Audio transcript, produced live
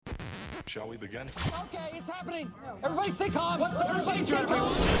Shall we begin? Okay, it's happening. Everybody stay calm. Everybody stay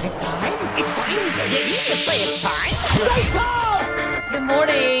calm. It's time. It's time. Did you just say it's time? Stay calm. Good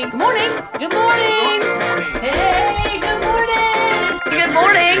morning. Good morning. Good morning. Hey, good morning. Good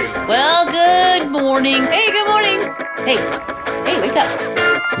morning. Well, good morning. Hey, good morning. Hey, wake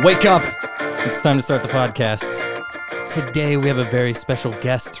up. Wake up. It's time to start the podcast. Today we have a very special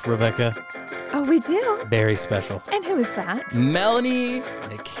guest, Rebecca. Oh, we do? Very special. And who is that? Melanie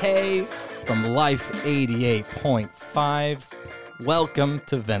McKay from Life 88.5. Welcome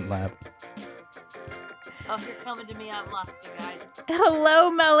to Vent Lab. Oh, you're coming to me. I've lost you guys.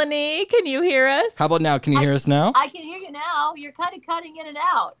 Hello, Melanie. Can you hear us? How about now? Can you hear us now? I can hear you now. You're kind of cutting in and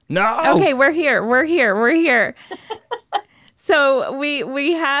out. No! Okay, we're here. So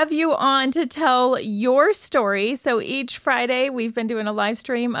we have you on to tell your story. So each Friday we've been doing a live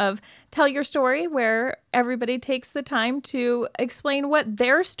stream of Tell Your Story, where everybody takes the time to explain what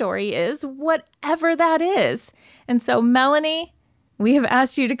their story is, whatever that is. And so, Melanie, we have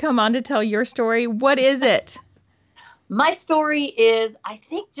asked you to come on to tell your story. What is it? My story is, I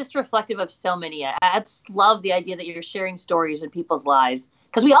think, just reflective of so many. I just love the idea that you're sharing stories in people's lives,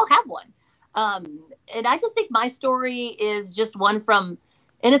 because we all have one. And I just think my story is just one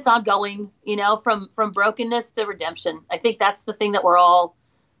and it's ongoing, from brokenness to redemption. I think that's the thing that we're all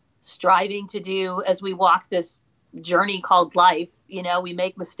striving to do as we walk this journey called life. We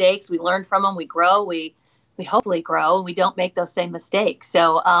make mistakes, we learn from them, we grow, we hopefully grow, and we don't make those same mistakes.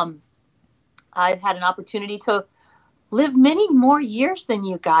 So, I've had an opportunity to live many more years than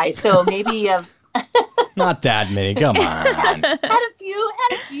you guys. So maybe Not that many. Come on. had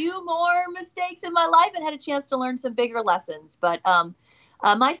a few more mistakes in my life and had a chance to learn some bigger lessons. But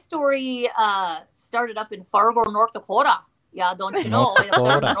my story started up in Fargo, North Dakota. Yeah, don't you know?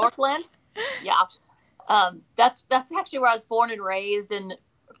 Northland. Yeah, that's actually where I was born and raised, and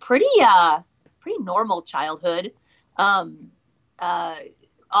pretty normal childhood. All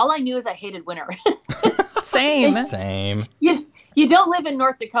I knew is I hated winter. Same. You don't live in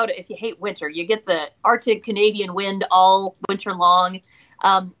North Dakota if you hate winter. You get the Arctic Canadian wind all winter long.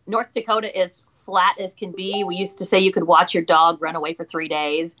 North Dakota is flat as can be. We used to say you could watch your dog run away for 3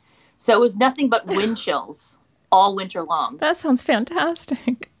 days. So it was nothing but wind chills all winter long. That sounds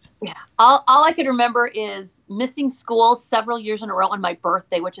fantastic. Yeah. All I could remember is missing school several years in a row on my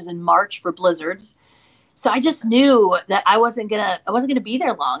birthday, which is in March, for blizzards. So I just knew that I wasn't gonna be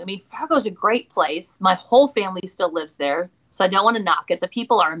there long. I mean, Fargo's a great place. My whole family still lives there. So I don't want to knock it. The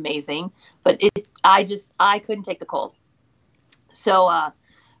people are amazing, but I couldn't take the cold. So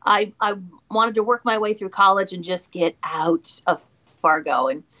I wanted to work my way through college and just get out of Fargo.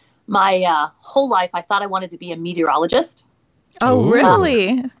 And my whole life, I thought I wanted to be a meteorologist. Oh,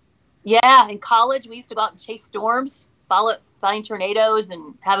 really? Yeah. In college, we used to go out and chase storms, find tornadoes,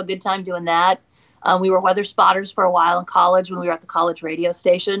 and have a good time doing that. We were weather spotters for a while in college when we were at the college radio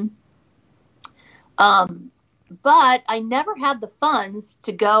station. But I never had the funds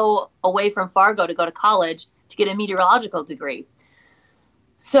to go away from Fargo to go to college to get a meteorological degree.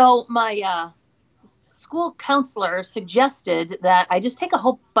 So my school counselor suggested that I just take a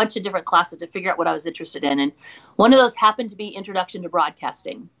whole bunch of different classes to figure out what I was interested in. And one of those happened to be Introduction to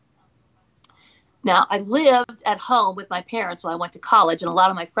Broadcasting. Now, I lived at home with my parents when I went to college, and a lot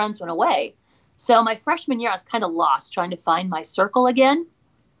of my friends went away. So my freshman year, I was kind of lost trying to find my circle again.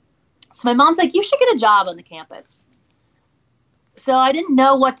 So my mom's like, you should get a job on the campus. So I didn't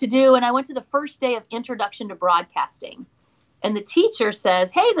know what to do. And I went to the first day of Introduction to Broadcasting. And the teacher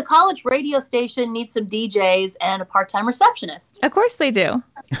says, hey, the college radio station needs some DJs and a part-time receptionist. Of course they do.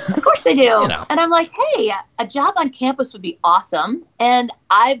 Of course they do. And I'm like, hey, a job on campus would be awesome. And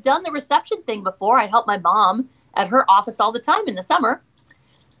I've done the reception thing before. I help my mom at her office all the time in the summer.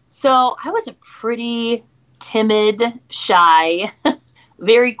 So I was a pretty timid, shy,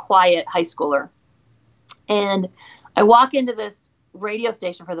 very quiet high schooler. And I walk into this radio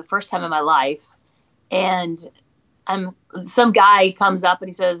station for the first time in my life, and some guy comes up and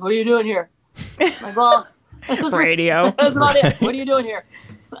he says, what are you doing here? I'm like, well, radio. That's about it. What are you doing here?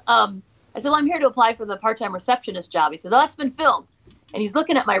 I said, well, I'm here to apply for the part-time receptionist job. He said, oh, that's been filled. And he's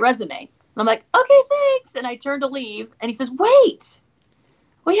looking at my resume. And I'm like, okay, thanks. And I turn to leave. And he says, wait,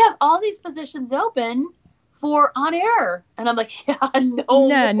 we have all these positions open for on air. And I'm like, yeah, no,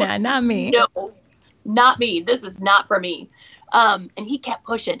 not me. No, not me. This is not for me. And he kept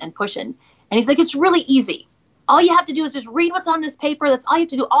pushing and pushing. And he's like, it's really easy. All you have to do is just read what's on this paper. That's all you have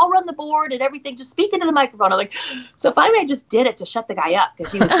to do. I'll run the board and everything. Just speak into the microphone. I'm like, so finally I just did it to shut the guy up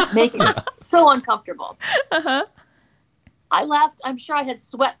because he was making it so uncomfortable. Uh-huh. I left. I'm sure I had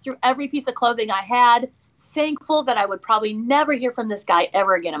sweat through every piece of clothing I had, thankful that I would probably never hear from this guy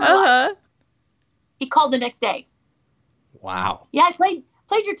ever again in my life. He called the next day. Wow. Yeah, I played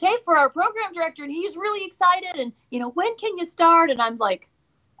your tape for our program director, and he's really excited. And, when can you start? And I'm like,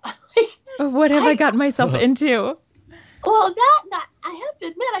 what have I gotten myself into? Well, I have to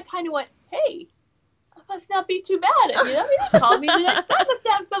admit, I kind of went, hey, I must not be too bad. And, he called me the next time. I must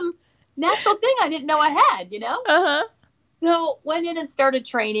have some natural thing I didn't know I had, Uh-huh. So went in and started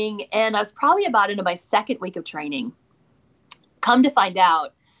training, and I was probably about into my second week of training. Come to find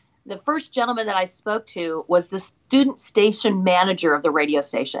out, the first gentleman that I spoke to was the student station manager of the radio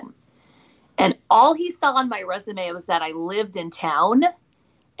station. And all he saw on my resume was that I lived in town,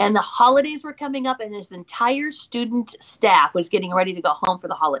 and the holidays were coming up, and his entire student staff was getting ready to go home for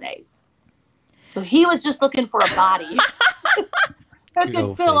the holidays. So he was just looking for a body that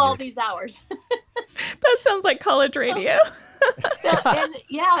could fill all these hours. That sounds like college radio.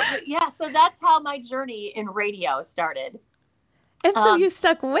 So that's how my journey in radio started. And so you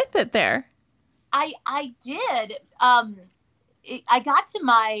stuck with it there. I did. I got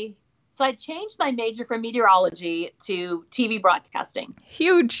to so I changed my major from meteorology to TV broadcasting.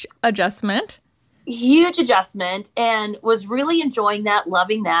 Huge adjustment. And was really enjoying that,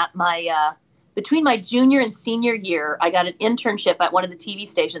 loving that. Between my junior and senior year, I got an internship at one of the TV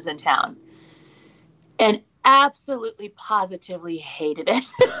stations in town. And absolutely, positively hated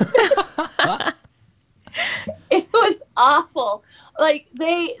it. It was awful. Like,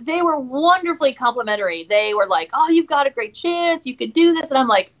 they were wonderfully complimentary. They were like, oh, you've got a great chance. You could do this. And I'm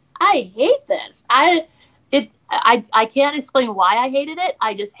like, I hate this. I can't explain why I hated it.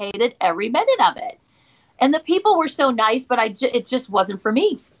 I just hated every minute of it. And the people were so nice, but it just wasn't for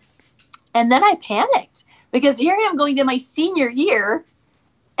me. And then I panicked because here I am going to my senior year,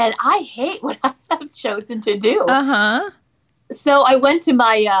 and I hate what I have chosen to do. Uh-huh. So I went to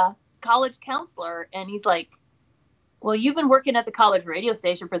my college counselor, and he's like, well, you've been working at the college radio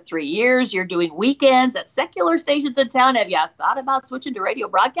station for 3 years. You're doing weekends at secular stations in town. Have you thought about switching to radio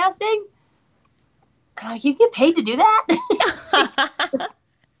broadcasting? You get paid to do that?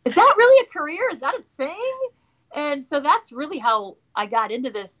 Is that really a career? Is that a thing? And so that's really how I got into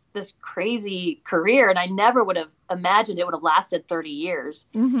this crazy career. And I never would have imagined it would have lasted 30 years.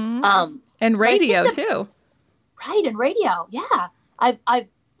 Mm-hmm. And radio too. Right. And radio. Yeah. I've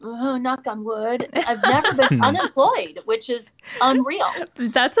knock on wood, I've never been unemployed, which is unreal.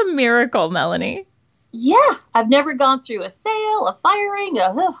 That's a miracle, Melanie. Yeah. I've never gone through a sale, a firing,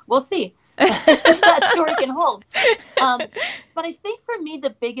 we'll see. That story can hold. But I think for me,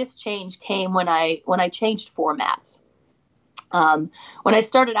 the biggest change came when I changed formats. When I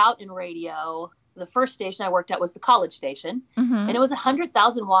started out in radio, the first station I worked at was the college station, and it was a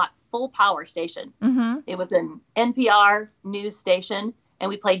 100,000 watt full power station. Mm-hmm. It was an NPR news station, and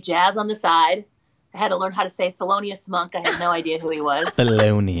we played jazz on the side. I had to learn how to say Thelonious Monk. I had no idea who he was.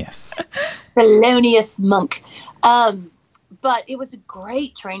 Thelonious Monk. But it was a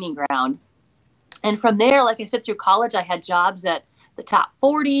great training ground. And from there, like I said, through college, I had jobs at the Top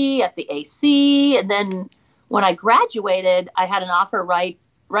 40, at the AC. And then when I graduated, I had an offer right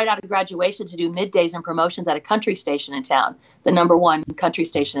out of graduation to do middays and promotions at a country station in town, the number one country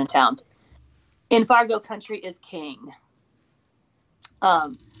station in town. In Fargo, country is king.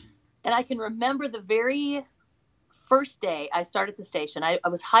 And I can remember the very first day I started the station. I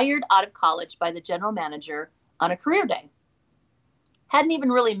was hired out of college by the general manager on a career day. Hadn't even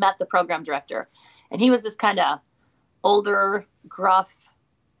really met the program director. And he was this kind of older, gruff,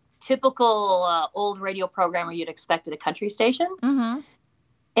 typical old radio programmer you'd expect at a country station. Mm-hmm.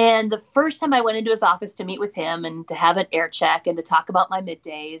 And the first time I went into his office to meet with him and to have an air check and to talk about my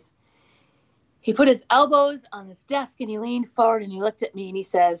middays, he put his elbows on his desk and he leaned forward and he looked at me and he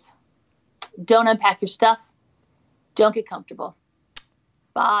says, "Don't unpack your stuff. Don't get comfortable.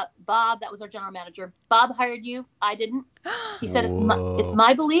 Bob, that was our general manager. Bob hired you. I didn't. He said, it's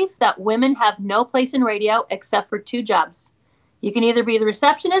my belief that women have no place in radio except for two jobs. You can either be the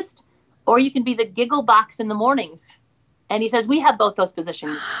receptionist or you can be the giggle box in the mornings." And he says, we have both those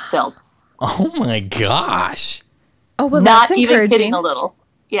positions filled. Oh my gosh. Oh, well, Not that's even encouraging. kidding a little.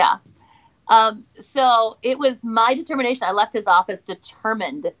 Yeah. So it was my determination. I left his office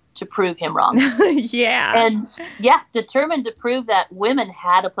determined to prove him wrong. Yeah. And yeah, determined to prove that women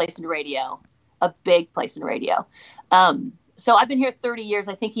had a place in radio, a big place in radio. So I've been here 30 years.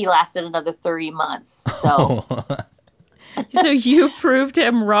 I think he lasted another 30 months. So, So you proved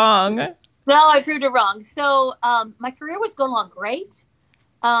him wrong. No, I proved it wrong. So my career was going along great.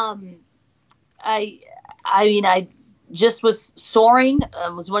 I just was soaring.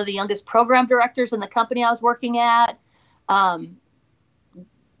 Was one of the youngest program directors in the company I was working at.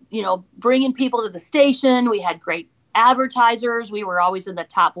 bringing people to the station. We had great advertisers. We were always in the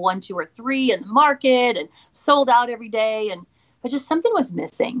top 1, 2, or 3 in the market and sold out every day. But just something was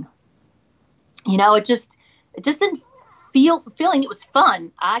missing. It just didn't feel fulfilling. It was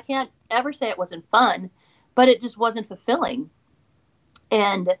fun. I can't ever say it wasn't fun, but it just wasn't fulfilling.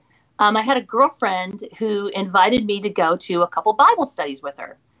 And I had a girlfriend who invited me to go to a couple Bible studies with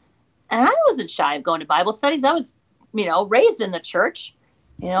her. And I wasn't shy of going to Bible studies. I was, raised in the church.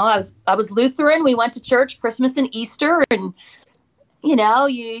 I was Lutheran. We went to church Christmas and Easter, and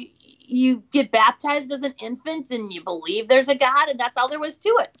you get baptized as an infant and you believe there's a God, and that's all there was to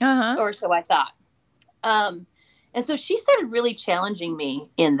it. Uh-huh. Or so I thought. And so she started really challenging me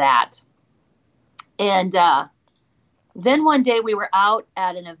in that. And then one day we were out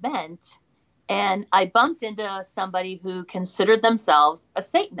at an event, and I bumped into somebody who considered themselves a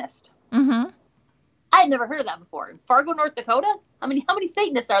Satanist. Mm-hmm. I had never heard of that before. In Fargo, North Dakota? How many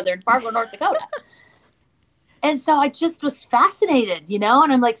Satanists are there in Fargo, North Dakota? And so I just was fascinated, and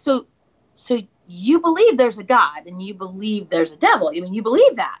I'm like, so you believe there's a God and you believe there's a devil. I mean, you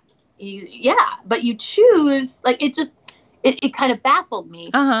believe that. Yeah, but you choose, like, it kind of baffled me.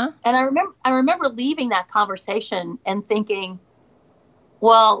 Uh-huh. And I remember leaving that conversation and thinking,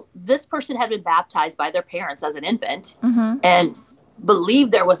 well, this person had been baptized by their parents as an infant, mm-hmm. and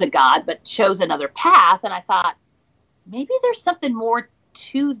believed there was a God, but chose another path. And I thought, maybe there's something more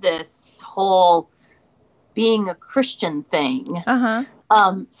to this whole being a Christian thing. Uh-huh.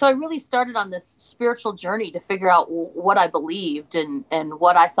 So I really started on this spiritual journey to figure out what I believed and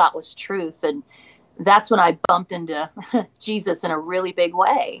what I thought was truth. And that's when I bumped into Jesus in a really big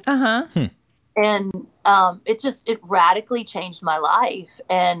way. Uh-huh. And it radically changed my life.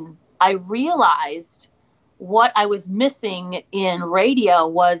 And I realized what I was missing in radio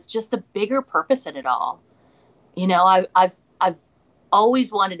was just a bigger purpose in it all. I've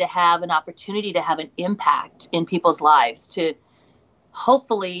always wanted to have an opportunity to have an impact in people's lives, to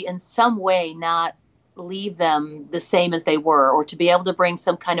hopefully in some way not leave them the same as they were, or to be able to bring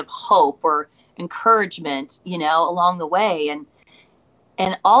some kind of hope or encouragement, along the way.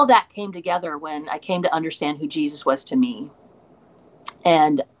 And all that came together when I came to understand who Jesus was to me.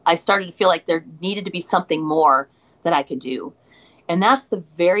 And I started to feel like there needed to be something more that I could do. And that's the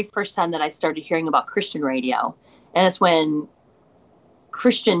very first time that I started hearing about Christian radio. And it's when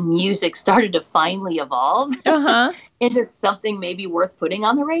Christian music started to finally evolve Uh-huh. into something maybe worth putting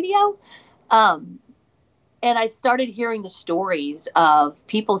on the radio. And I started hearing the stories of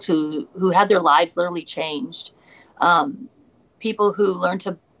people who had their lives literally changed. People who learned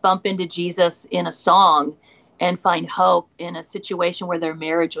to bump into Jesus in a song and find hope in a situation where their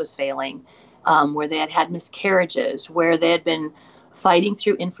marriage was failing, where they had miscarriages, where they had been fighting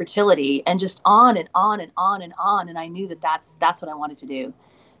through infertility, and just on and on and on and on. And I knew that that's what I wanted to do,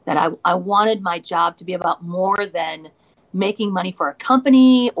 that I wanted my job to be about more than making money for a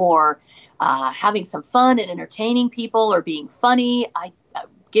company or having some fun and entertaining people or being funny,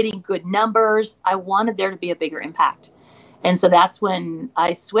 getting good numbers. I wanted there to be a bigger impact. And so that's when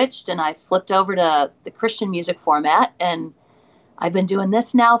I switched and I flipped over to the Christian music format. And I've been doing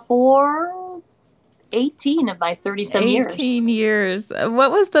this now for 18 of my 30-some years. 18 years. What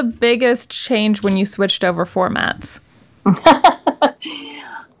was the biggest change when you switched over formats?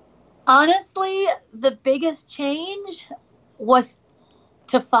 Honestly, the biggest change was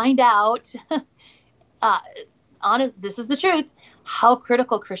to find out, this is the truth, how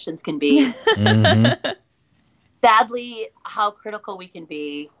critical Christians can be. Mm-hmm. Sadly, how critical we can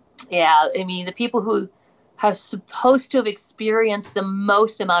be. Yeah, I mean, the people who are supposed to have experienced the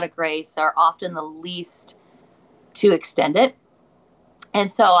most amount of grace are often the least to extend it.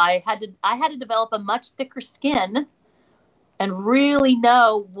 And so I had to develop a much thicker skin and really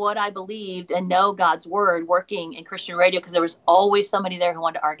know what I believed and know God's word working in Christian radio, because there was always somebody there who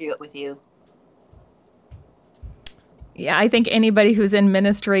wanted to argue it with you. Yeah, I think anybody who's in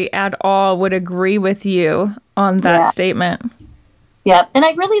ministry at all would agree with you on that statement. Yeah, and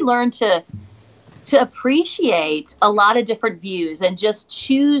I really learned to appreciate a lot of different views and just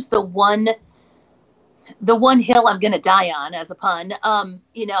choose the one hill I'm going to die on, as a pun.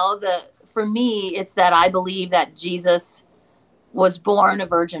 For me, it's that I believe that Jesus was born a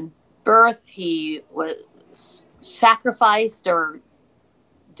virgin birth. He was sacrificed or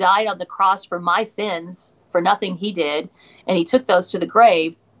died on the cross for my sins, for nothing he did. And he took those to the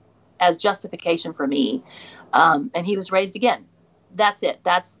grave as justification for me. And he was raised again. That's it.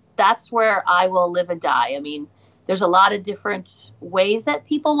 That's where I will live and die. I mean, there's a lot of different ways that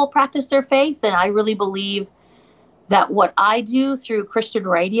people will practice their faith. And I really believe that what I do through Christian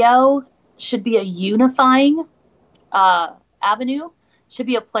radio should be a unifying avenue should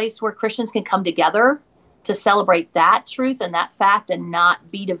be a place where Christians can come together to celebrate that truth and that fact and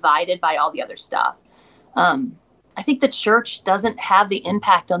not be divided by all the other stuff. I think the church doesn't have the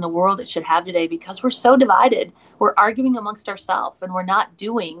impact on the world it should have today because we're so divided. We're arguing amongst ourselves and we're not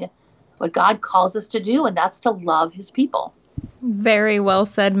doing what God calls us to do, and that's to love his people. Very well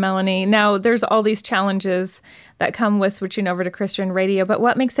said, Melanie. Now, there's all these challenges that come with switching over to Christian radio, but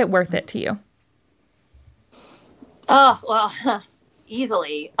what makes it worth it to you? Oh, well,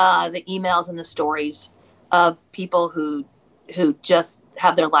 easily the emails and the stories of people who just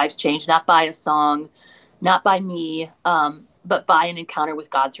have their lives changed, not by a song, not by me, but by an encounter with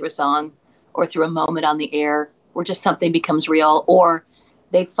God through a song or through a moment on the air where just something becomes real, or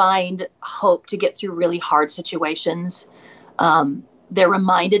they find hope to get through really hard situations. They're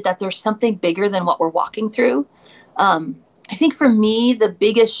reminded that there's something bigger than what we're walking through. I think for me, the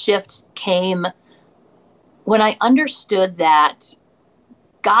biggest shift came when I understood that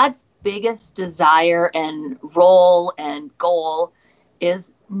God's biggest desire and role and goal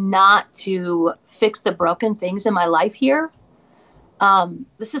is not to fix the broken things in my life here.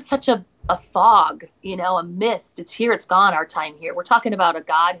 This is such a fog, a mist. It's here, it's gone, our time here. We're talking about a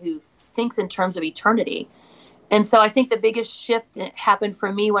God who thinks in terms of eternity. And so I think the biggest shift happened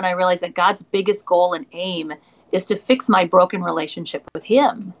for me when I realized that God's biggest goal and aim is to fix my broken relationship with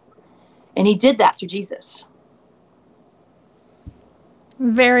him. And he did that through Jesus.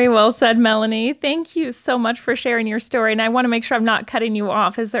 Very well said, Melanie. Thank you so much for sharing your story. And I want to make sure I'm not cutting you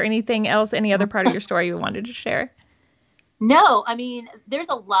off. Is there anything else, any other part of your story you wanted to share? No, I mean, there's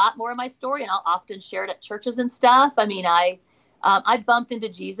a lot more of my story, and I'll often share it at churches and stuff. I mean, I bumped into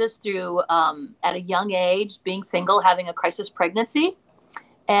Jesus through, at a young age, being single, having a crisis pregnancy.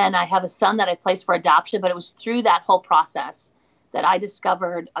 And I have a son that I placed for adoption, but it was through that whole process that I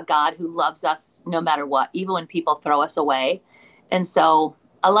discovered a God who loves us no matter what, even when people throw us away. And so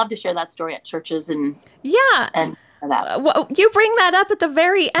I love to share that story at churches and that. Well, you bring that up at the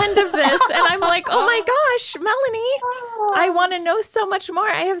very end of this, and I'm like, oh my gosh, Melanie, I want to know so much more.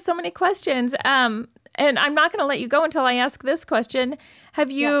 I have so many questions. And I'm not going to let you go until I ask this question.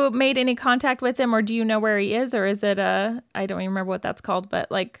 Have you made any contact with him, or do you know where he is, or is it I don't even remember what that's called,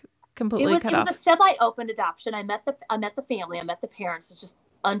 but like completely cut off? It was a semi-open adoption. I met the family. I met the parents. It's just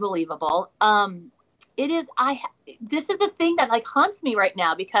unbelievable. This is the thing that like haunts me right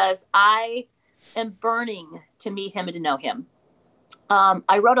now because I am burning to meet him and to know him.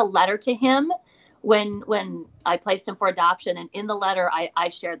 I wrote a letter to him when I placed him for adoption. And in the letter, I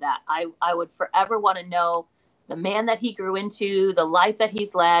shared that I would forever want to know the man that he grew into, the life that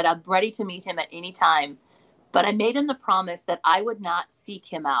he's led. I'm ready to meet him at any time. But I made him the promise that I would not seek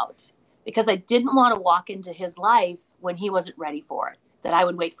him out because I didn't want to walk into his life when he wasn't ready for it, that I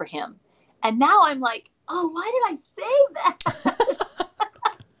would wait for him. And now I'm like, oh, why did I say that?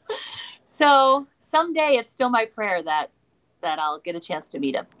 So someday it's still my prayer that I'll get a chance to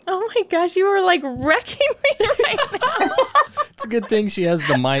meet him. Oh my gosh, you were like wrecking me right now. It's a good thing she has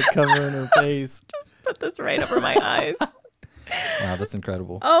the mic covering her face. Just put this right over my eyes. Wow, that's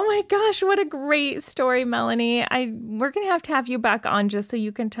incredible. Oh my gosh, what a great story, Melanie. We're going to have you back on just so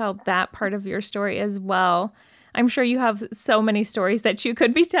you can tell that part of your story as well. I'm sure you have so many stories that you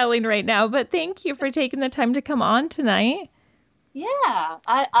could be telling right now, but thank you for taking the time to come on tonight. Yeah,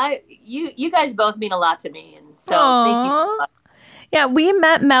 you guys both mean a lot to me, and so thank you so much. Yeah, we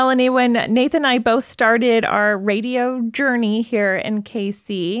met Melanie when Nathan and I both started our radio journey here in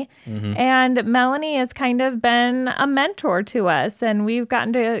KC, and Melanie has kind of been a mentor to us, and we've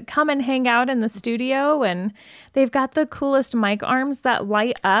gotten to come and hang out in the studio, and they've got the coolest mic arms that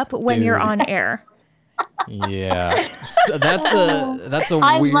light up when you're on air. Yeah, so that's a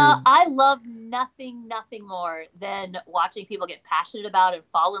weird. I love nothing more than watching people get passionate about and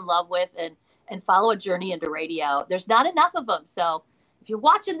fall in love with and follow a journey into radio. There's not enough of them. So if you're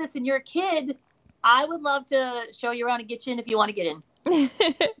watching this and you're a kid, I would love to show you around and get you in if you want to get in.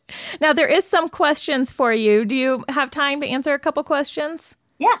 Now, there is some questions for you. Do you have time to answer a couple questions?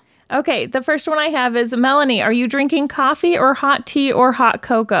 Yeah. Okay. The first one I have is, Melanie, are you drinking coffee or hot tea or hot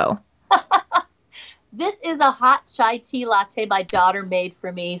cocoa? This is a hot chai tea latte my daughter made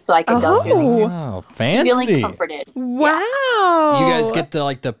for me so I can go do it. Wow, fancy. Feeling comforted. Wow. Yeah. You guys get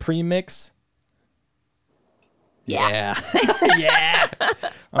the premix? Yeah. Yeah.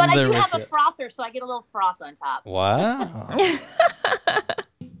 But I do have a frother, so I get a little froth on top. Wow.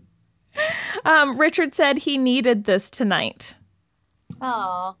 Richard said he needed this tonight.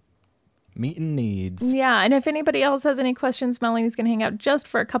 Oh. Meeting needs. Yeah, and if anybody else has any questions, Melanie's going to hang out just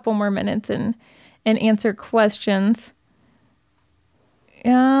for a couple more minutes and answer questions.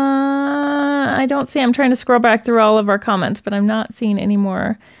 I don't see. I'm trying to scroll back through all of our comments, but I'm not seeing any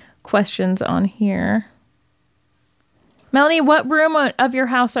more questions on here. Melanie, what room of your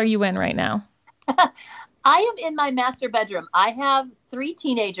house are you in right now? I am in my master bedroom. I have 3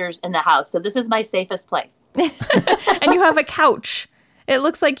 teenagers in the house, so this is my safest place. And you have a couch. It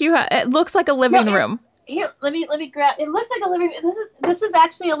looks like it looks like a living room. Here, let me grab. It looks like a living. This is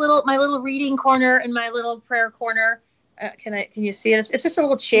actually my little reading corner and my little prayer corner. Can you see it? It's just a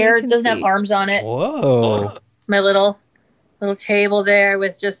little chair. It doesn't have arms on it. Whoa. My little table there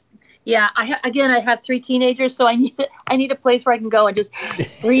with just. Yeah, I have 3 teenagers, so I need a place where I can go and just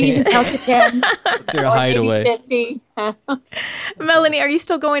read and count to 10. It's your hideaway. 50. Melanie, are you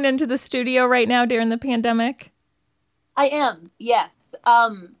still going into the studio right now during the pandemic? I am, yes.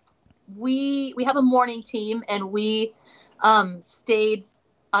 We have a morning team, and we stayed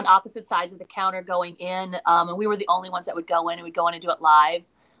on opposite sides of the counter going in, and we were the only ones that would go in, and we'd go in and do it live.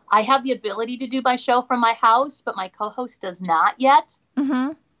 I have the ability to do my show from my house, but my co-host does not yet.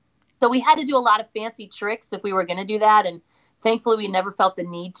 Mm-hmm. So we had to do a lot of fancy tricks if we were going to do that, and thankfully we never felt the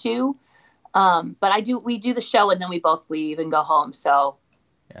need to. But we do the show, and then we both leave and go home. So,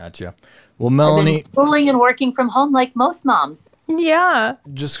 gotcha. Well, Melanie, I've been schooling and working from home like most moms. Yeah.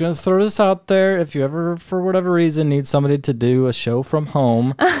 Just gonna throw this out there. If you ever, for whatever reason, need somebody to do a show from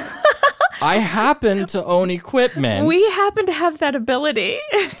home, I happen to own equipment. We happen to have that ability.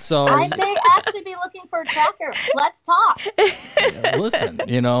 So I may actually be looking for a tracker. Let's talk. Listen,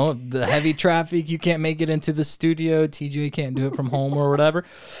 the heavy traffic, you can't make it into the studio. TJ can't do it from home or whatever.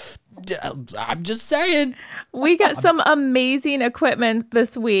 I'm just saying. We got some amazing equipment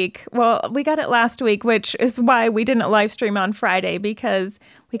this week. Well, we got it last week, which is why we didn't live stream on Friday, because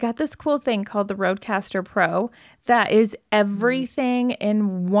we got this cool thing called the Rodecaster Pro that is everything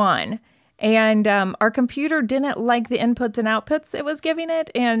in one. And our computer didn't like the inputs and outputs it was giving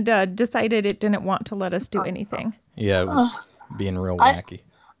it, and decided it didn't want to let us do anything. Yeah, it was being real wacky.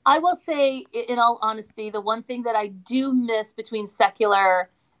 I will say, in all honesty, the one thing that I do miss between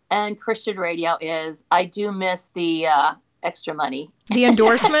secular and Christian radio is I do miss the extra money. The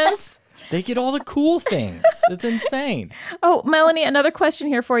endorsements? They get all the cool things. It's insane. Oh, Melanie, another question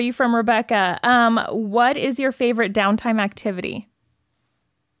here for you from Rebecca. What is your favorite downtime activity?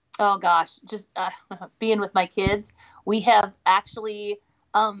 Oh, gosh, just being with my kids. We have actually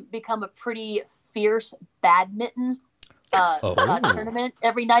become a pretty fierce badminton tournament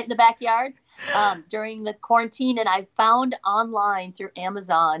every night in the backyard during the quarantine. And I found online through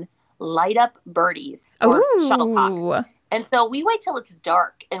Amazon light up birdies or shuttlecocks. And so we wait till it's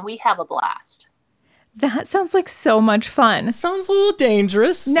dark and we have a blast. That sounds like so much fun. It sounds a little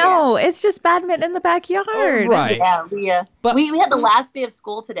dangerous. No, it's just badminton in the backyard. Oh, right. Yeah, we had the last day of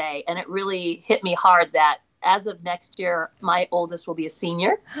school today, and it really hit me hard that as of next year, my oldest will be a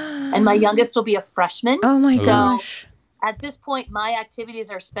senior, and my youngest will be a freshman. Oh, my gosh. At this point, my activities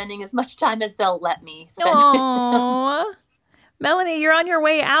are spending as much time as they'll let me spend. Aww. Melanie, you're on your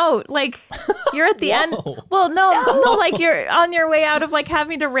way out. Like, you're at the end. Well, no, like you're on your way out of like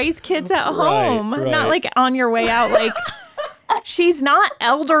having to raise kids at home. Right. Not like on your way out. Like, she's not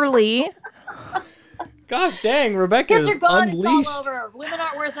elderly. Gosh dang, Rebecca Kids is are gone, unleashed. It's all over. Women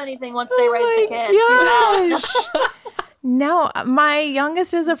aren't worth anything once they raise the kids. Gosh. No, my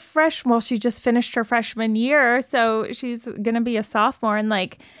youngest is a freshman. Well, she just finished her freshman year, so she's going to be a sophomore. And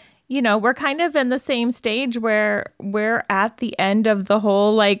like, we're kind of in the same stage where we're at the end of the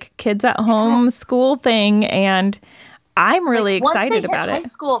whole like kids at home school thing. And I'm really excited about it. High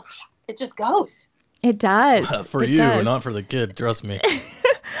school, it just goes. It does. For you, not for the kid. Trust me.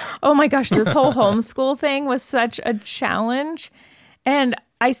 Oh my gosh, this whole homeschool thing was such a challenge. And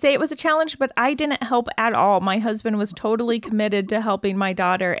I say it was a challenge, but I didn't help at all. My husband was totally committed to helping my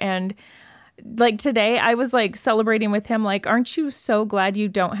daughter. And like today, I was like celebrating with him, like, aren't you so glad you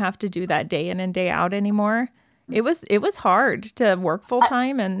don't have to do that day in and day out anymore? It was hard to work full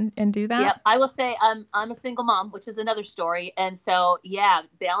time and do that. Yeah, I will say I'm a single mom, which is another story. And so,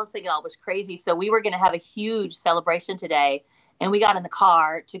 balancing it all was crazy. So we were going to have a huge celebration today. And we got in the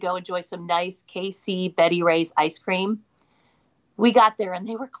car to go enjoy some nice KC Betty Ray's ice cream. We got there and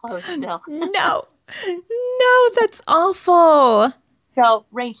they were closed still. No, that's awful. So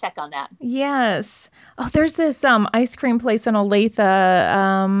rain check on that. Yes. Oh, there's this ice cream place in Olathe,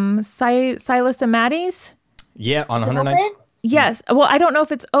 Silas and Maddie's. Yeah, on 109. Yes. Well, I don't know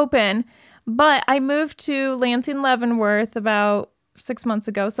if it's open, but I moved to Lansing Leavenworth about 6 months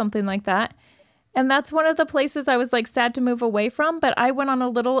ago, something like that. And that's one of the places I was like sad to move away from. But I went on a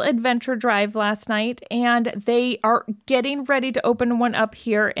little adventure drive last night and they are getting ready to open one up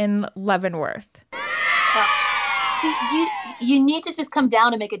here in Leavenworth. See, you need to just come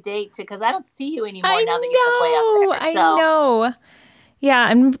down and make a date because I don't see you anymore I now that you're way up there. I know. Yeah,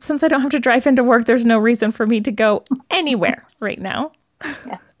 and since I don't have to drive into work, there's no reason for me to go anywhere right now.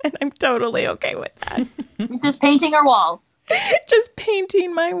 Yeah. And I'm totally okay with that. It's just painting our walls. Just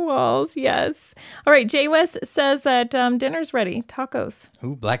painting my walls, yes. All right, Jay West says that dinner's ready. Tacos.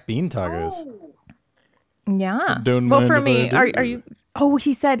 Ooh, black bean tacos. Oh. Yeah. Don't well, mind for if me, I do. are you? Oh,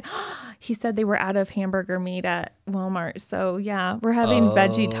 he said they were out of hamburger meat at Walmart. So yeah, we're having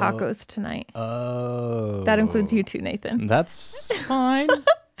veggie tacos tonight. Oh. That includes you too, Nathan. That's fine.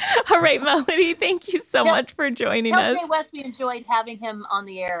 All right, Melody, thank you so much for joining Tell us. Jay West we enjoyed having him on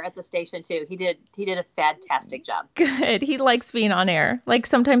the air at the station too. He did a fantastic job. Good. He likes being on air. Like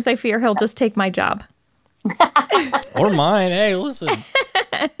sometimes I fear he'll just take my job. Or mine. Hey, listen.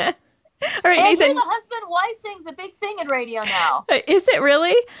 All right, And Nathan. the husband-wife thing's a big thing in radio now. Is it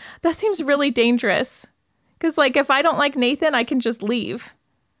really? That seems really dangerous. Because, like, if I don't like Nathan, I can just leave.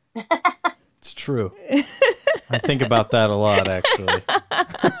 It's true. I think about that a lot, actually.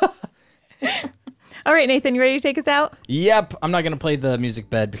 All right, Nathan, you ready to take us out? Yep. I'm not going to play the music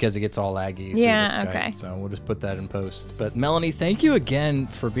bed because it gets all laggy. through Yeah, the Skype, okay. So we'll just put that in post. But Melanie, thank you again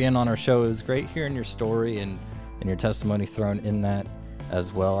for being on our show. It was great hearing your story and your testimony thrown in that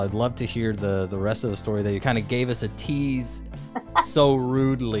as well. I'd love to hear the rest of the story that you kind of gave us a tease so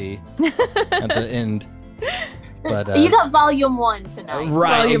rudely at the end. But You got volume 1 tonight.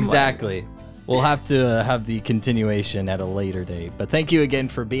 right, Volume exactly. We'll have to have the continuation at a later date. But thank you again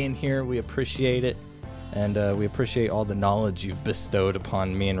for being here. We appreciate it. And we appreciate all the knowledge you've bestowed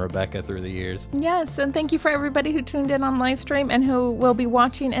upon me and Rebecca through the years. Yes, and thank you for everybody who tuned in on live stream and who will be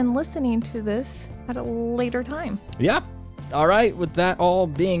watching and listening to this at a later time. Yep. All right. With that all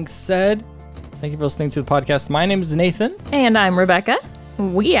being said, thank you for listening to the podcast. My name is Nathan. And I'm Rebecca.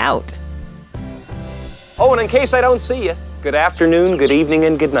 We out. Oh, and in case I don't see you, good afternoon, good evening,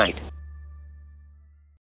 and good night.